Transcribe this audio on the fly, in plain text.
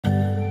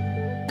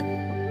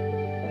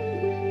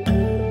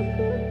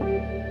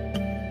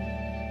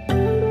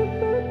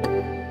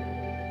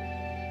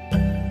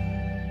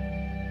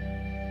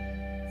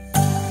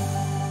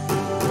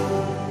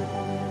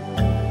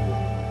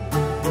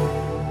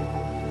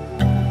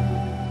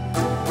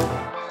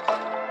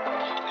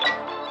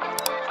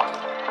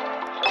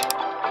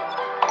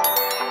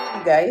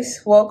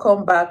guys,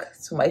 welcome back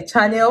to my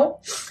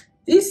channel.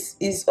 This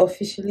is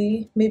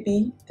officially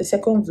maybe the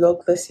second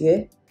vlog this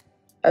year.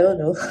 I don't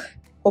know.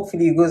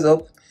 Hopefully it goes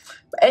up.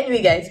 But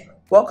anyway guys,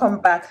 welcome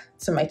back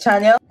to my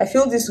channel. I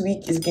feel this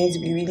week is going to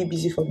be really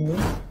busy for me,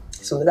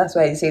 so that's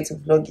why I decided to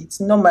vlog it.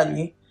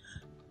 Normally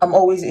I'm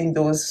always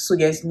indoors, so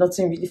there's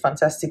nothing really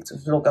fantastic to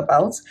vlog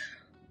about,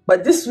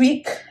 but this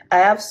week I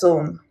have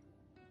some,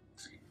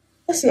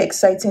 let's say,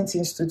 exciting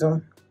things to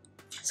do.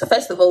 So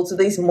first of all,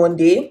 today is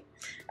Monday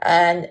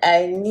and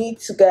I need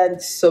to go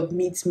and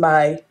submit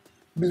my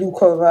blue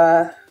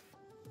cover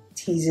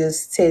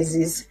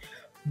thesis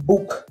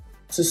book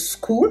to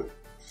school.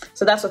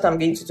 So that's what I'm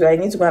going to do. I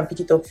need to go and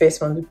pick it up first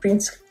from the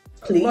print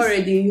place. I'm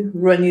already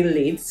running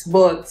late,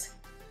 but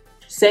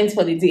thanks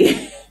for the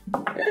day.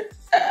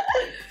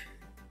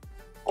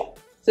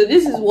 So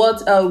this is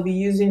what I'll be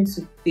using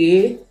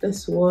today.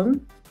 This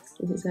one,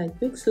 this is how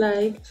it looks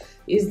like.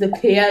 It's the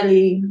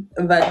Kayali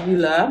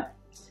Vanilla,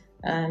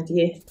 and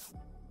yeah,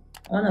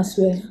 I wanna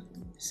swear, it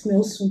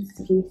smells sweet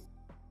today.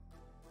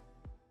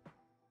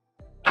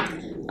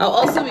 I'll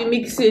also be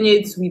mixing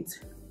it with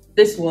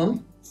this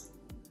one.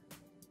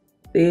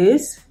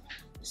 This,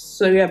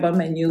 sorry about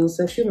my nails.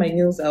 I feel my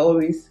nails are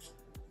always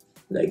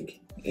like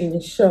in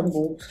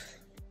shambles.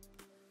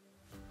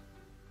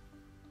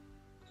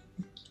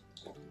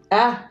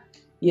 Ah,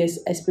 yes,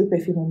 I spray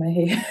perfume on my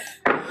hair.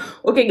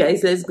 Okay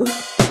guys, let's go.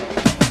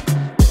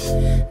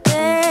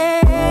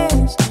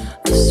 There's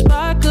a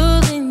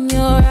sparkle in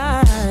your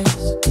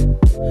eyes.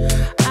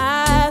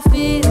 I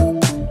feel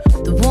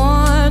the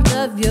warmth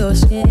of your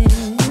skin.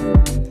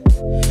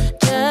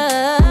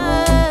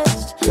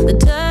 Just the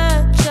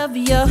touch of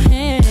your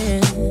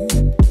hand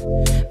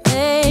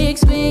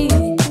makes me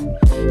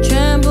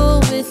tremble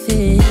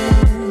within.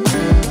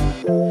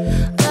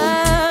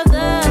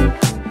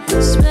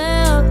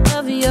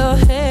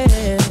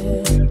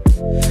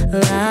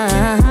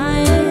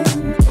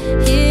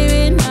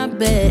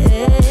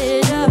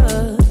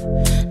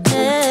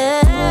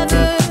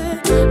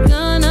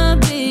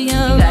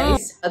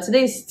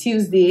 Today is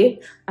Tuesday.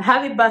 I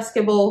have a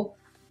basketball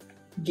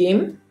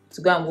game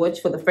to go and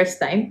watch for the first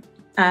time,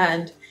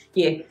 and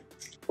yeah,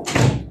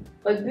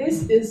 but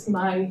this is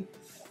my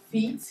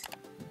feet.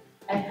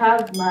 I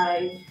have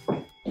my,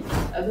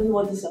 I don't know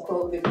what this is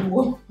called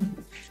anymore,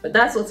 but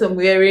that's what I'm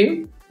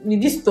wearing.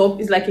 This top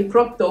is like a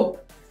crop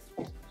top,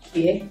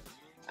 yeah,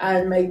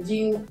 and my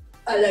jeans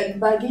are like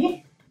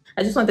baggy.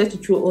 I just wanted to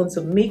throw on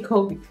some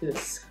makeup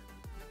because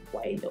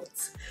why not?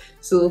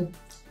 So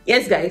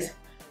yes guys,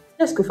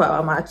 let's go for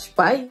our match.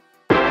 Bye.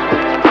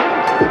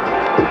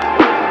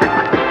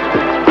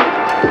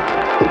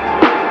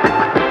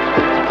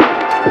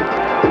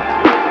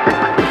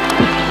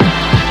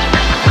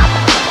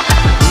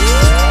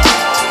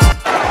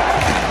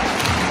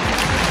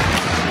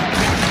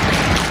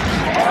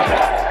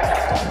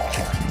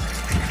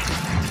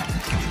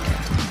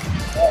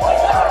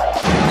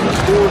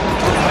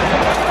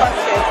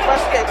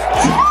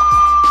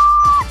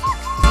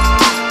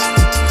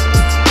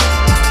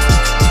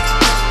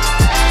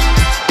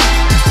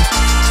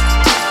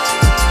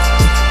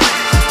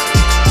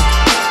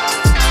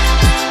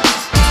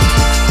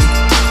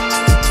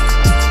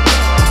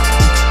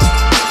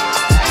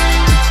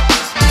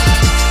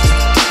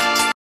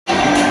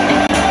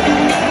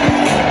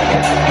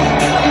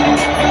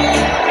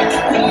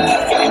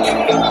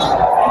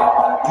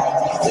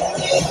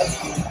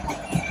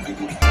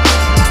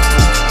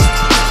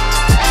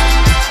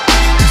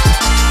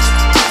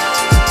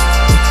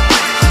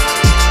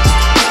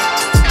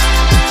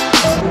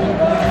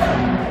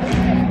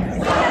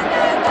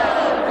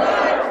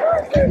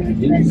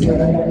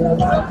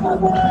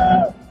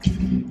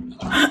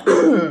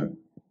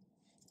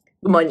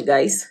 Good morning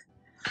guys.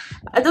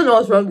 I don't know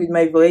what's wrong with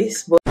my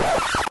voice, but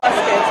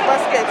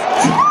basket.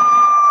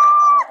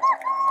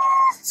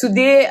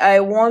 Today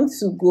I want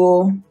to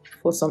go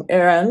for some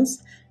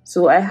errands,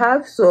 so I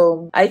have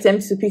some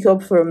items to pick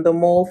up from the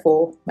mall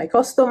for my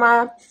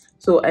customer,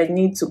 so I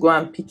need to go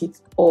and pick it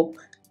up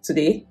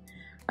today,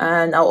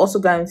 and I'll also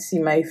go and see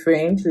my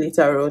friend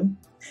later on.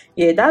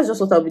 Yeah, that's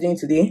just what I'll be doing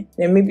today.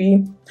 Then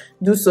maybe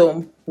do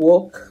some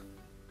work,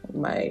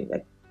 my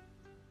like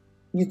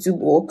YouTube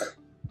work.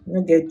 I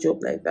don't get a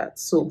job like that,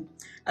 so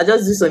I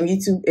just do some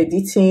YouTube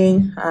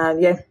editing, and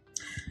yeah,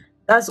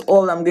 that's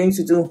all I'm going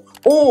to do.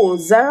 Oh,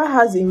 Zara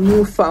has a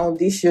new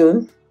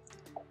foundation,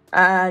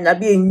 and I'll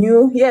be a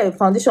new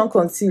foundation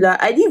concealer.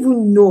 I didn't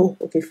even know.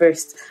 Okay,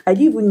 first, I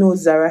didn't even know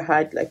Zara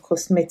had like a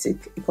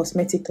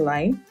cosmetic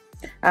line,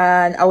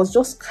 and I was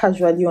just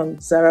casually on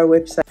Zara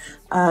website,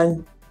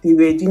 and they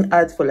were doing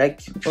ad for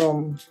like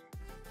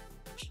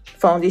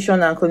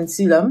foundation and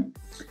concealer.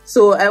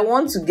 So I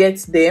want to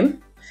get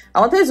them. I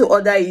wanted to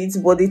order it,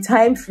 but the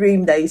time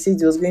frame that he said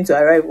it was going to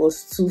arrive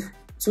was too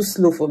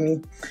slow for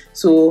me.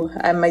 So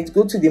I might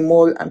go to the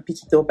mall and pick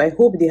it up. I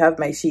hope they have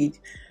my shade,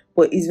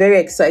 but it's very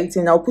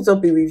exciting. I'll put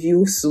up a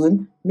review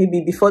soon,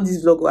 maybe before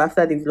this vlog or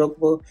after the vlog,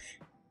 but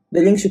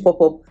the link should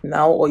pop up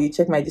now, or you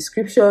check my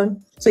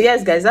description. So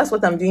yes guys, that's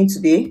what I'm doing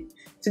today.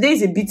 Today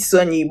is a bit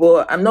sunny,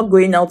 but I'm not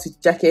going out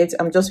with jacket.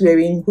 I'm just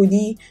wearing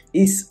hoodie.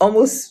 It's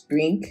almost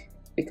spring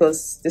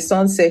because the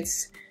sun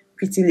sets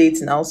pretty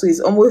late now, so it's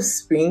almost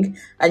spring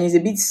and it's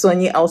a bit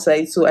sunny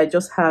outside, so I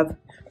just have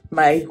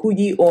my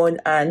hoodie on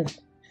and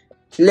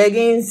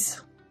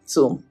leggings.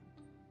 So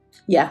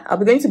yeah, I'll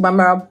be going to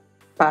Bambara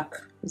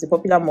Park. It's a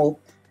popular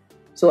mall,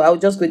 so I'll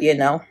just go there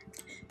now.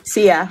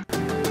 See ya.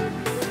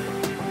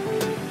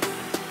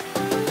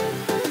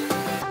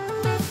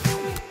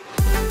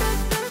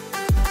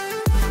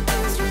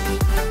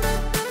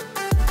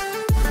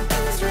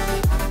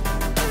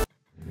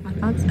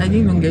 I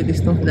didn't even get the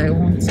stuff that I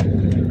want.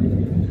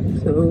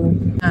 So,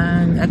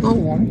 and I got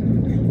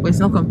one, but it's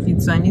not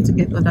complete, so I need to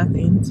get other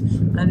things.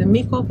 And the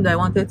makeup that I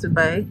wanted to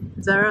buy,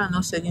 Zara are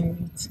not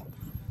selling it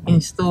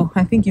in store.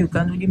 I think you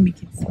can only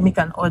make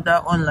an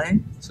order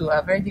online. So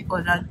I've already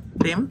ordered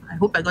them. I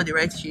hope I got the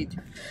right shade.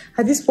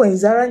 At this point,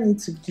 Zara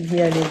needs to give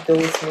me an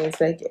endorsement.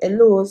 Like,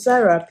 hello,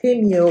 Zara,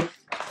 pay me up.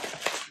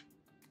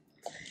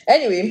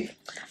 Anyway,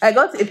 I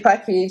got a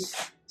package.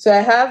 So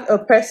I have a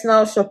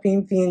personal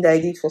shopping thing that I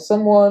did for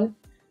someone.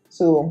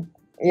 So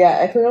yeah,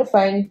 I couldn't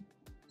find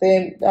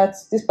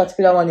this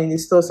particular one in the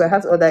store, so I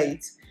had to order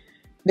it.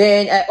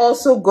 Then I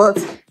also got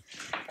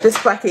this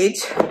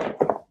package.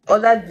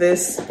 Ordered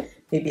this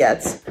maybe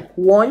at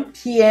 1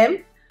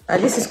 p.m.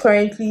 and this is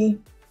currently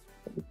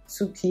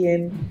 2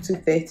 p.m.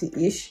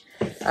 2:30-ish,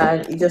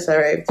 and it just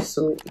arrived.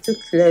 So it took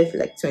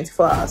like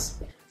 24 hours.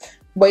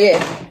 But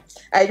yeah,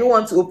 I don't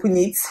want to open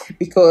it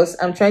because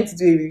I'm trying to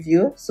do a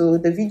review, so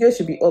the video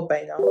should be up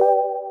by now.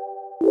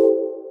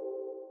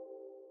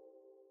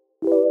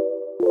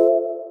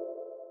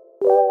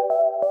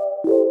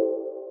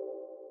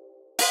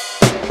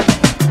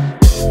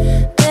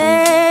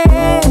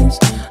 There's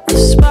a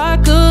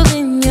sparkle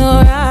in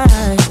your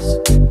eyes.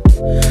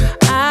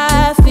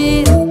 I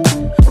feel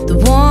the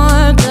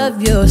warmth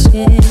of your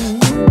skin.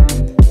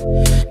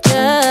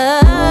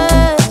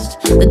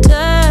 Just the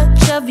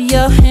touch of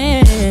your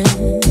hand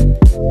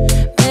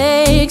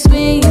makes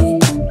me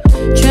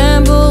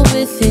tremble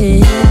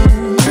within.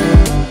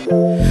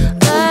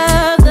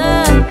 Love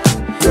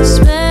the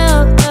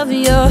smell of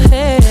your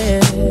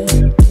hair,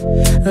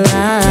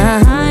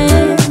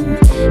 lying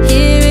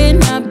here in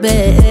my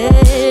bed.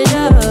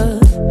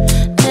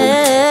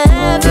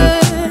 Never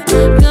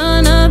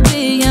gonna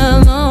be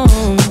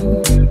alone,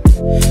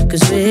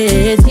 'cause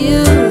with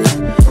you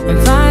I'm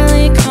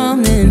finally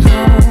coming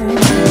home.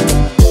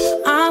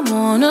 I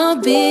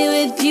wanna be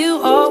with you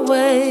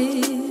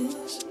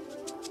always,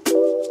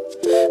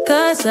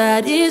 'cause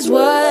that is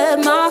what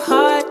my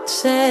heart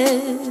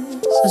says.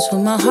 That's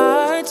what my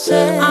heart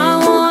says. I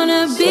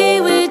wanna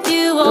be with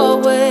you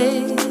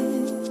always.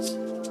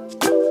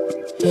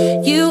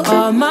 You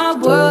are my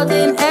world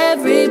in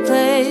every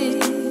place.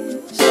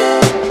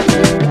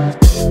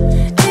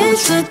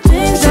 It's the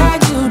things that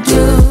you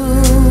do,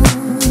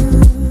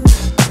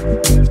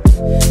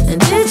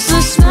 and it's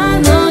the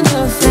smile on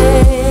your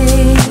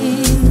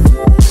face.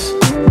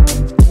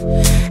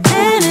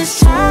 And as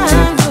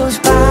time goes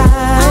by,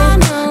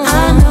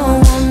 I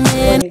know I'm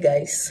in. Hey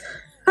guys,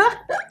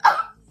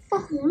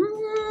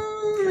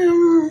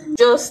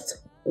 just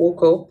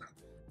woke up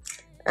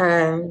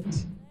and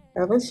I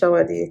haven't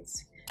showered yet.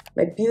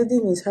 My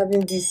building is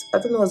having this, I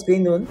don't know what's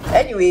going on.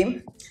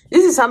 Anyway,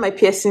 this is how my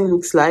piercing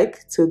looks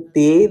like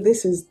today.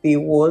 This is day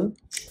one.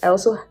 I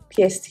also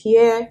pierced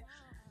here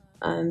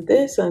and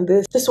this and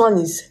this. This one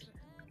is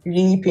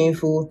really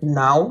painful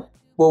now,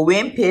 but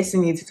when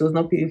piercing it, it was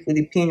not painful.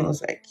 The pain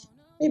was like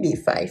maybe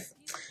 5.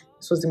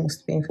 This was the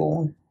most painful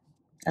one.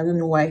 I don't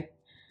know why,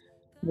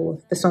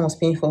 but this one was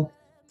painful.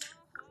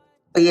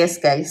 But yes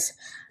guys,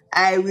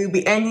 I will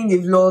be ending the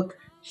vlog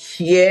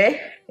here.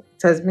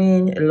 It has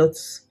been a lot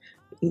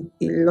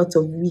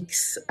of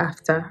weeks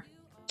after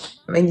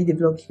I'm ending the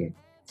vlog here.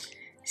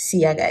 See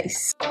ya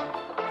guys.